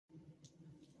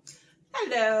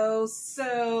Hello.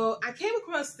 So I came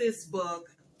across this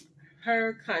book,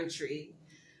 Her Country,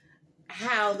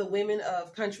 How the Women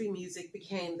of Country Music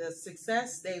Became the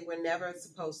Success They Were Never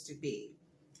Supposed to Be,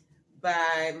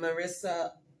 by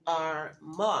Marissa R.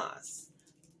 Moss.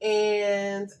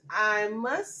 And I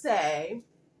must say,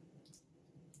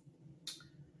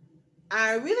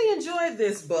 I really enjoyed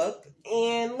this book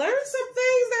and learned some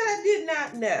things that I did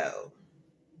not know.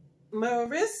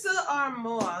 Marissa R.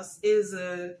 Moss is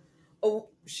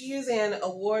she is an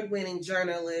award-winning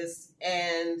journalist,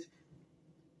 and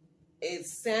it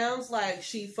sounds like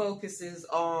she focuses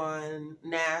on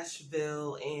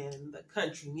Nashville and the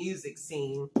country music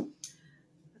scene.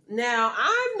 Now,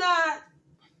 I'm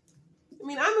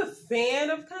a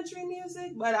fan of country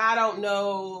music, but I don't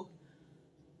know,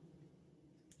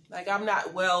 I'm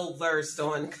not well versed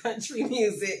on country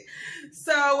music.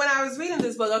 So when I was reading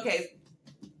this book, okay,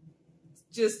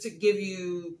 just to give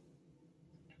you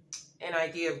an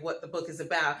idea of what the book is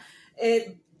about,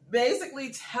 it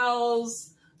basically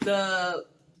tells the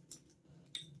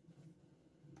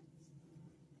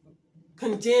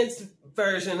condensed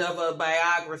version of a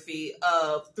biography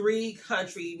of three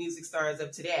country music stars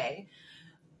of today: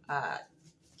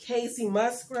 Kacey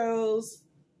Musgraves,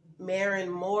 Maren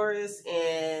Morris,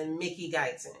 and Mickey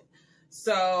Guyton.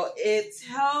 So it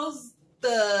tells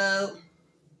the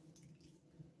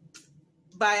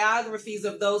biographies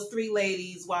of those three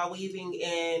ladies while weaving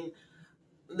in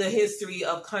the history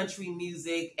of country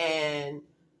music and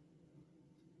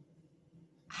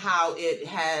how it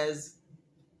has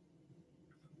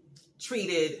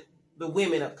treated the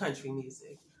women of country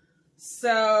music.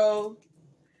 So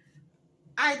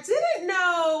I didn't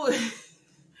know,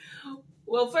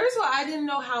 well, first of all, I didn't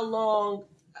know how long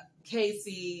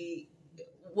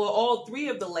all three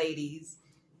of the ladies,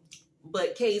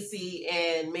 but Kacey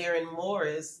and Maren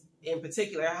Morris in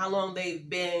particular, how long they've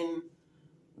been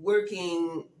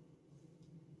working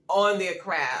on their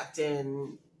craft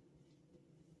and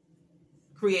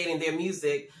creating their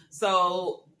music.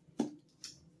 So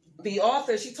the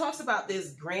author, she talks about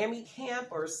this Grammy camp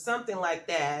or something like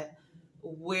that,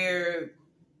 where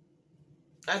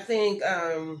I think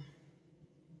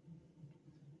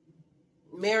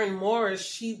Maren Morris,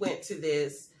 she went to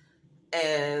this,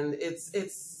 and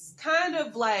it's kind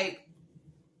of like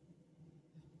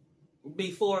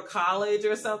before college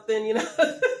or something,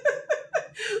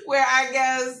 where I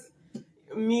guess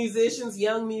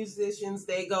young musicians,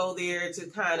 they go there to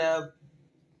kind of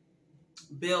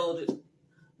build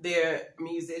their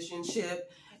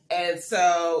musicianship. And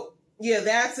so, yeah,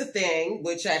 that's a thing,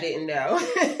 which I didn't know.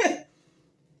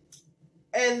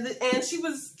 And she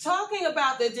was talking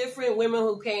about the different women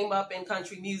who came up in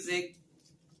country music.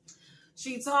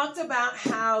 She talked about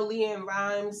how LeAnn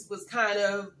Rimes was kind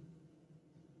of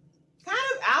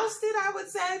ousted, I would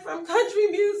say, from country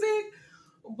music.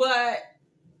 But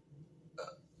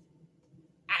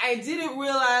I didn't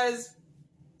realize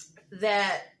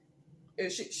that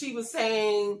she was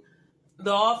saying,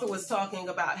 the author was talking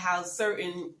about how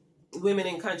certain women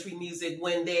in country music,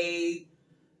 when they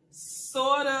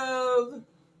sort of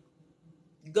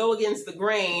go against the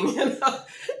grain,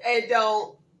 and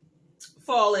don't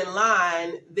fall in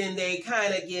line, then they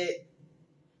kind of get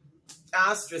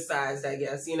ostracized, I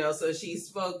guess, So she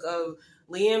spoke of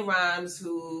LeAnn Rimes,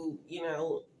 who,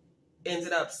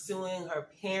 ended up suing her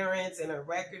parents and her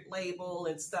record label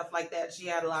and stuff like that. She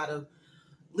had a lot of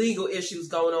legal issues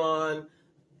going on,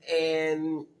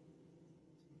 and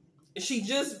she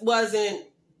just wasn't,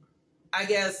 I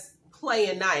guess,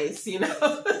 playing nice,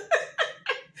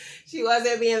 She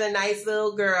wasn't being a nice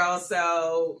little girl,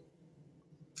 so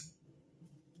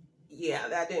yeah,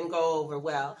 that didn't go over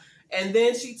well. And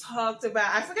then she talked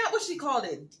about, I forgot what she called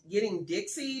it, getting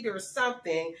Dixie'd or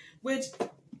something, which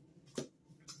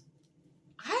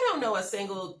I don't know a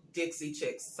single Dixie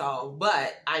Chicks song,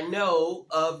 but I know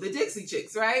of the Dixie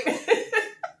Chicks, right?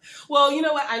 Well, you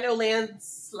know what? I know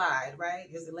Landslide, right?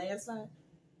 Is it Landslide?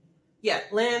 Yeah,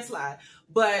 Landslide.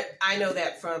 But I know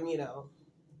that from,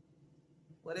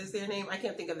 what is their name? I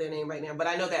can't think of their name right now, but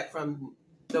I know that from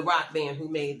the rock band who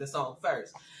made the song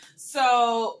first.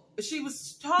 So she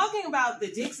was talking about the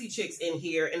Dixie Chicks in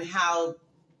here and how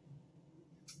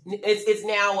it's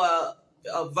now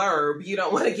a verb. You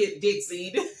don't want to get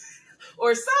Dixied,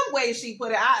 or some way she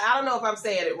put it. I don't know if I'm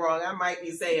saying it wrong. I might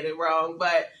be saying it wrong,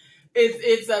 but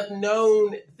it's a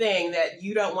known thing that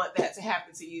you don't want that to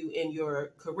happen to you in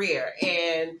your career.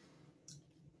 And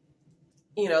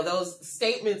those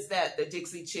statements that the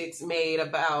Dixie Chicks made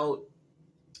about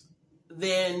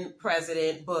then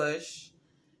President Bush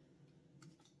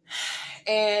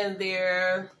and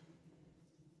their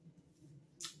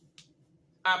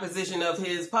opposition of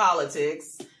his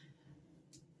politics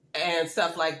and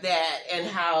stuff like that, and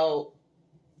how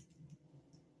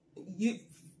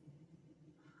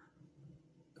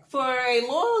for a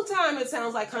long time it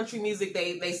sounds like country music,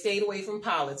 they stayed away from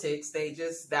politics.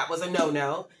 That was a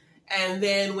no-no. And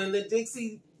then when the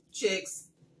Dixie Chicks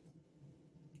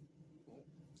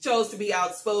chose to be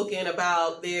outspoken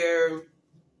about their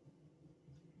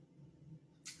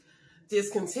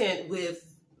discontent with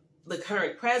the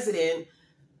current president,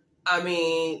 I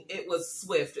mean, it was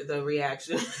swift, the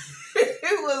reaction.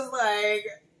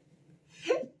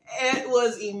 It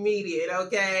was immediate,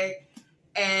 okay?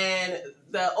 And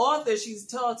the author, she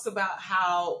talks about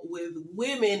how with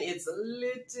women, it's a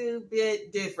little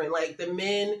bit different. Like, the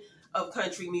men of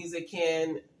country music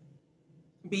can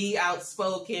be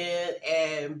outspoken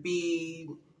and be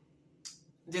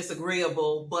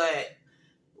disagreeable, but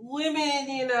women,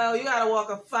 you gotta walk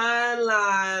a fine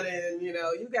line, and you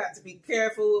got to be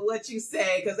careful with what you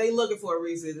say, because they looking for a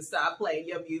reason to stop playing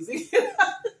your music.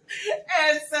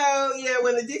 And so, yeah,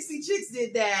 when the Dixie Chicks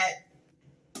did that,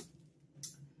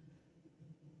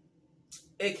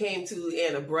 it came to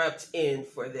an abrupt end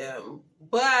for them.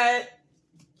 But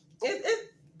I don't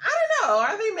know,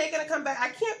 are they making a comeback? I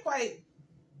can't quite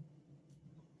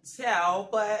tell,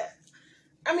 but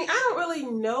I mean, I don't really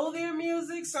know their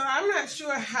music, so I'm not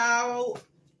sure how.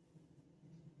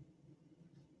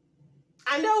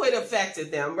 I know it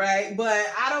affected them, right? But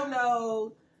I don't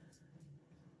know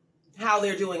how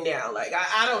they're doing now. Like,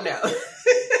 I don't know.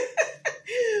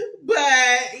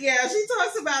 But yeah, she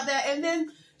talks about that. And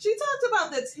then she talked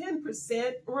about the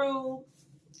 10% rule,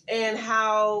 and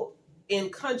how in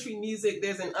country music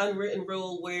there's an unwritten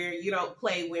rule where you don't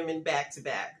play women back to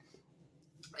back.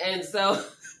 And so,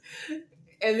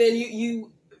 and then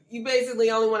you basically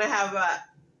only want to have about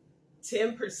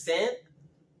 10%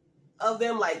 of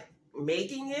them like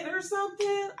making it or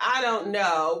something. I don't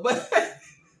know, but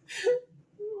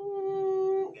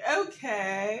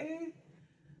okay.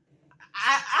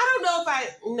 I don't know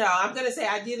if I'm going to say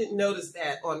I didn't notice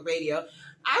that on radio.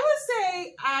 I would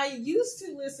say I used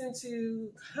to listen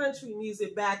to country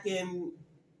music back in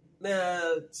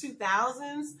the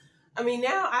 2000s. I mean,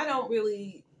 now I don't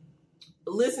really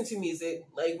listen to music.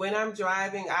 Like, when I'm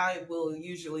driving, I will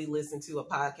usually listen to a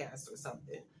podcast or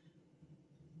something,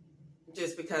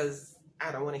 just because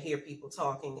I don't want to hear people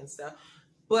talking and stuff.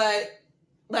 But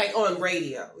like on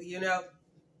radio,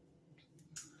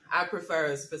 I prefer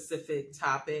a specific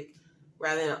topic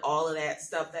rather than all of that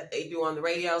stuff that they do on the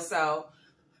radio. So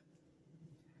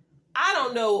I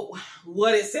don't know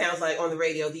what it sounds like on the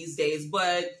radio these days,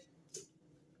 but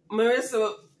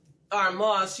Marissa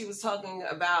R, she was talking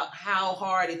about how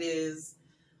hard it is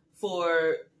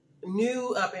for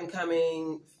new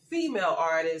up-and-coming female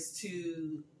artists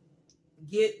to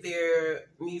get their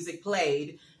music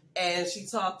played. And she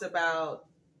talked about,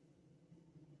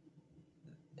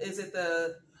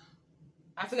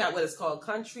 I forgot what it's called,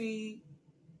 country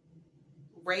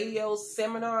radio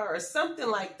seminar or something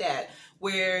like that,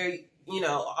 where,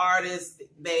 artists,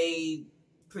 they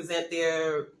present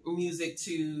their music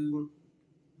to,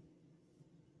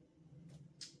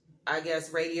 I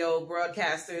guess, radio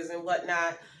broadcasters and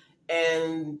whatnot.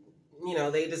 And,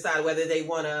 they decide whether they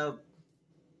want to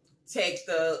take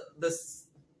the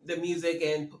music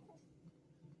and,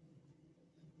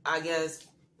 I guess,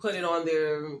 put it on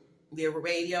their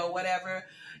radio, whatever.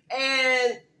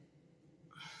 And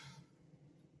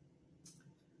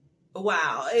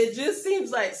wow, it just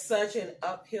seems like such an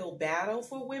uphill battle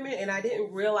for women. And I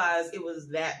didn't realize it was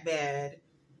that bad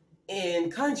in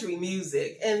country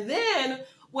music. And then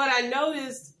what I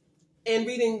noticed in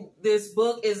reading this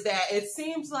book is that it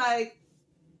seems like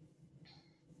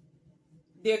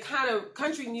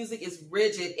country music is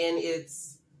rigid in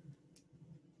its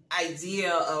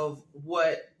idea of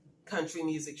what country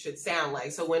music should sound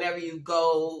like. So whenever you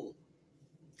go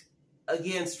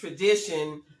against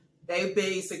tradition, they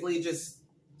basically just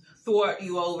thwart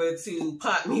you over to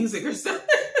pop music or something,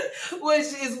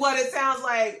 which is what it sounds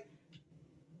like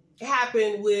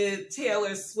happened with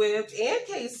Taylor Swift and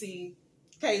Kacey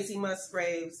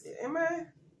Musgraves.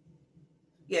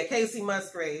 Kacey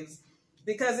Musgraves,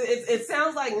 because it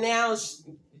sounds like now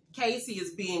Kacey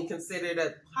is being considered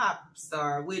a pop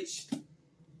star, which,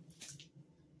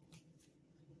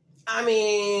 I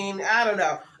mean, I don't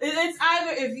know. It's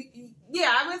either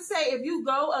I would say if you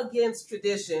go against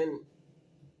tradition,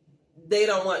 they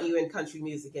don't want you in country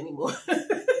music anymore.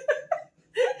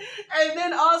 And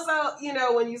then also,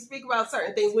 when you speak about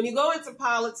certain things, when you go into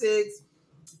politics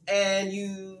and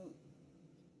you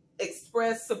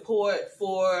express support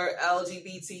for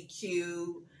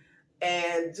LGBTQ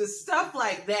and just stuff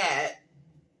like that,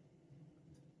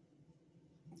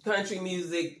 country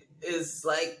music is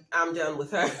like, I'm done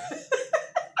with her.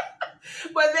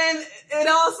 But then it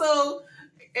also,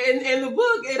 in the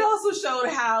book, it also showed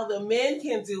how the men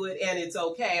can do it and it's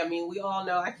okay. I mean, we all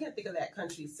know, I can't think of that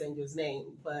country singer's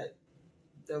name, but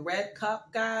the Red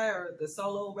Cup guy or the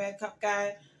solo Red Cup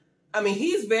guy, I mean,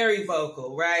 he's very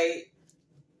vocal, right?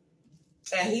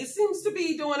 And he seems to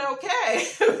be doing okay.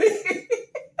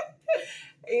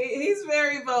 He's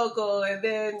very vocal. And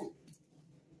then,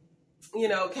 you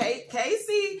know,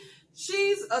 Kacey,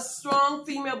 she's a strong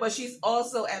female, but she's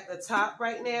also at the top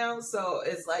right now. So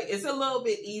it's like, it's a little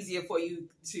bit easier for you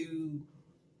to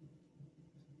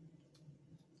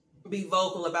be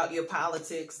vocal about your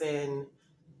politics and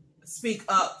speak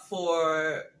up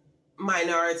for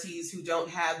minorities who don't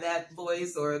have that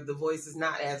voice, or the voice is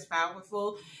not as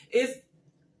powerful.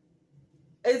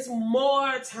 It's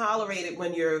more tolerated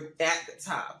when you're at the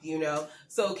top, you know?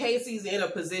 So Kacey's in a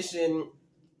position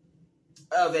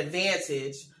of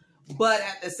advantage, but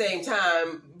at the same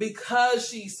time, because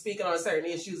she's speaking on certain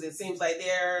issues, it seems like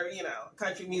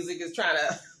country music is trying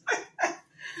to,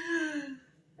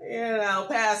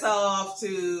 pass off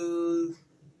to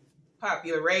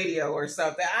popular radio or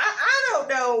something. I don't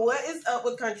know what is up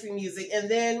with country music. And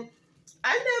then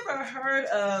I never heard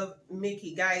of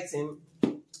Mickey Guyton,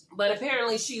 but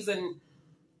apparently she's kind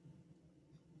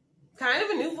of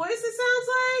a new voice, it sounds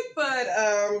like.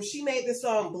 But she made this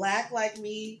song Black Like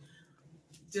Me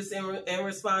just in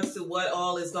response to what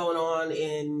all is going on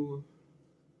in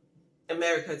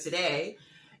America today.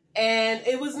 And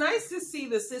it was nice to see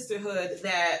the sisterhood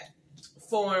that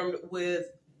formed with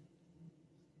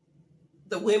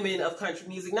the women of country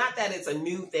music. Not that it's a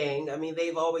new thing. I mean,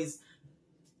 they've always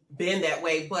been that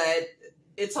way, but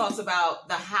it talks about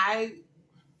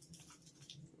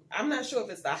I'm not sure if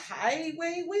it's the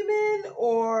highway women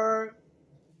or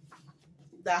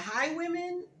the high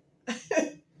women.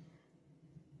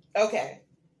 Okay.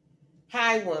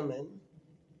 High woman.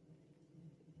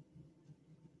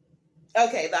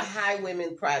 Okay, the High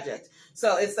Women Project.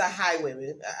 So it's the High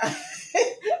Women.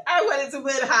 I wanted to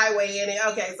put highway in it.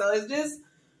 Okay, so it's just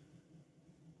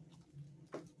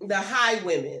the High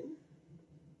Women.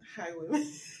 High Women. Okay,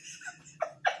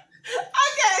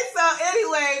 so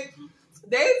anyway,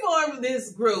 they formed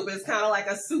this group. It's kind of like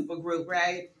a super group,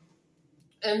 right?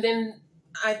 And then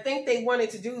I think they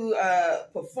wanted to do a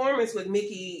performance with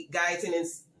Mickey Guyton, and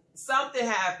something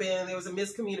happened. There was a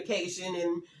miscommunication,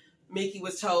 and Mickey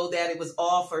was told that it was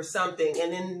off or something.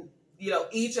 And then,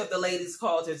 each of the ladies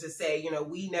called her to say,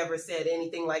 we never said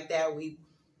anything like that. We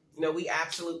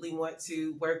absolutely want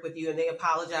to work with you. And they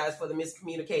apologized for the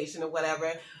miscommunication or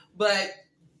whatever. But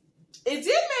it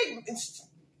did make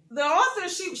the author,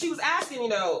 she was asking,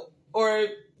 or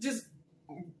just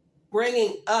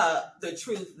bringing up the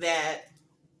truth that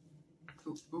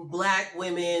Black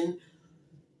women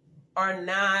are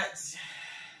not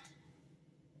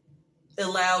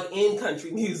allowed in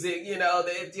country music.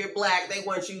 If you're Black, they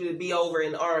want you to be over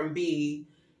in R&B,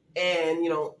 and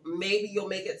maybe you'll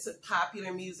make it to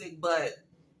popular music, but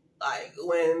like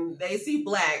when they see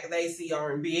Black, they see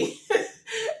R&B.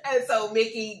 And so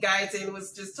Mickey Guyton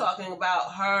was just talking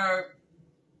about her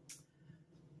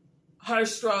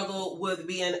struggle with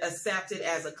being accepted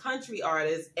as a country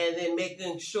artist, and then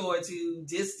making sure to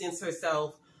distance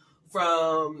herself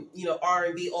from,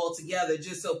 R&B altogether,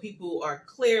 just so people are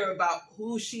clear about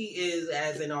who she is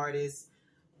as an artist,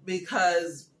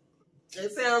 because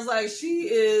it sounds like she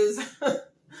is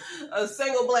a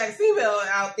single Black female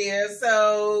out there.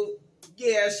 So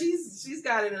yeah, she's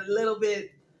got it a little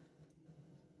bit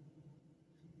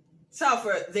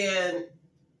tougher than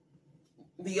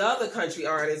the other country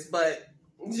artists, but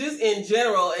just in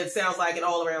general, it sounds like an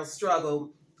all-around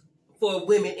struggle for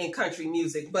women in country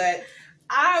music. But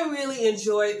I really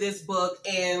enjoyed this book,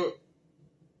 and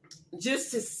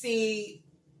just to see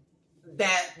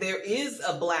that there is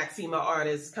a Black female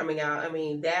artist coming out, I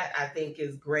mean, that I think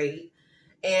is great.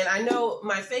 And I know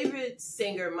my favorite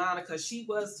singer, Monica, she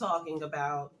was talking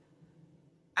about,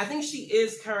 I think she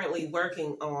is currently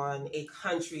working on a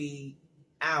country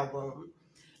album.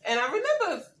 And I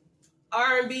remember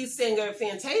R&B singer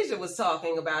Fantasia was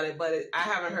talking about it, but I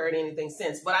haven't heard anything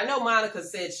since. But I know Monica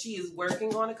said she is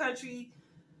working on a country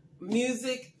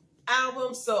music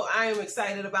album, so I am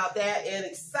excited about that, and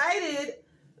excited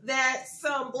that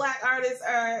some Black artists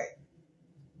are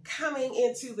coming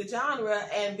into the genre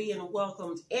and being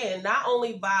welcomed in, not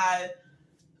only by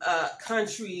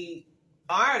country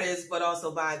artists, but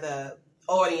also by the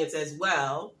audience as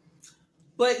well.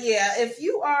 But yeah, if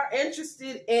you are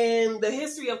interested in the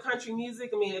history of country music,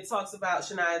 I mean, it talks about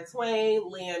Shania Twain,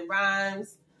 Leanne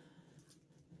Rimes,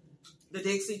 the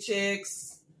Dixie Chicks,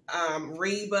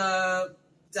 Reba,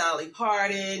 Dolly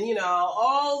Parton, you know,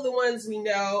 all the ones we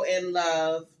know and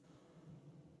love.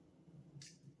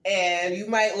 And you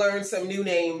might learn some new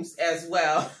names as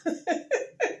well.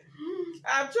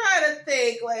 I'm trying to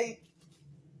think, like,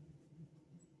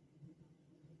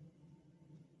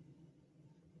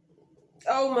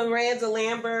 oh, Miranda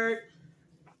Lambert.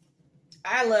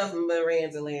 I love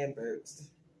Miranda Lambert.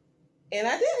 And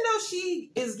I didn't know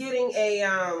she is getting a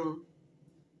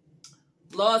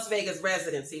Las Vegas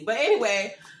residency. But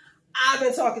anyway, I've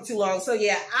been talking too long. So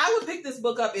yeah, I would pick this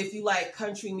book up if you like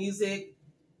country music.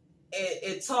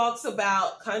 It talks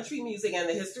about country music and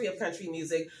the history of country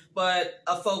music, but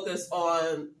a focus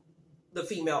on the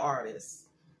female artists.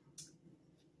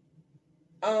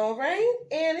 All right.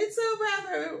 And it's a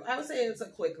rather, I would say it's a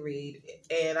quick read.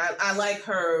 And I like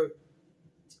her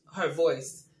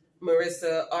voice,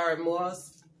 Marissa R.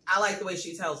 Morris. I like the way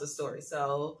she tells the story.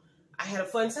 So I had a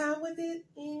fun time with it.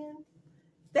 And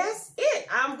that's it.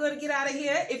 I'm going to get out of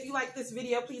here. If you like this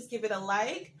video, please give it a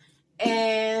like.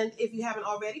 And if you haven't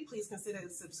already, please consider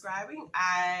subscribing.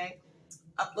 I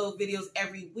upload videos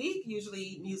every week,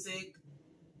 usually music,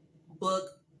 book,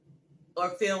 or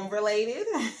film related.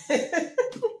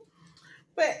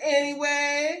 But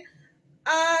anyway,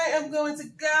 I am going to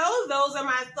go. Those are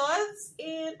my thoughts,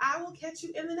 and I will catch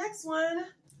you in the next one.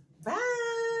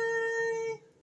 Bye.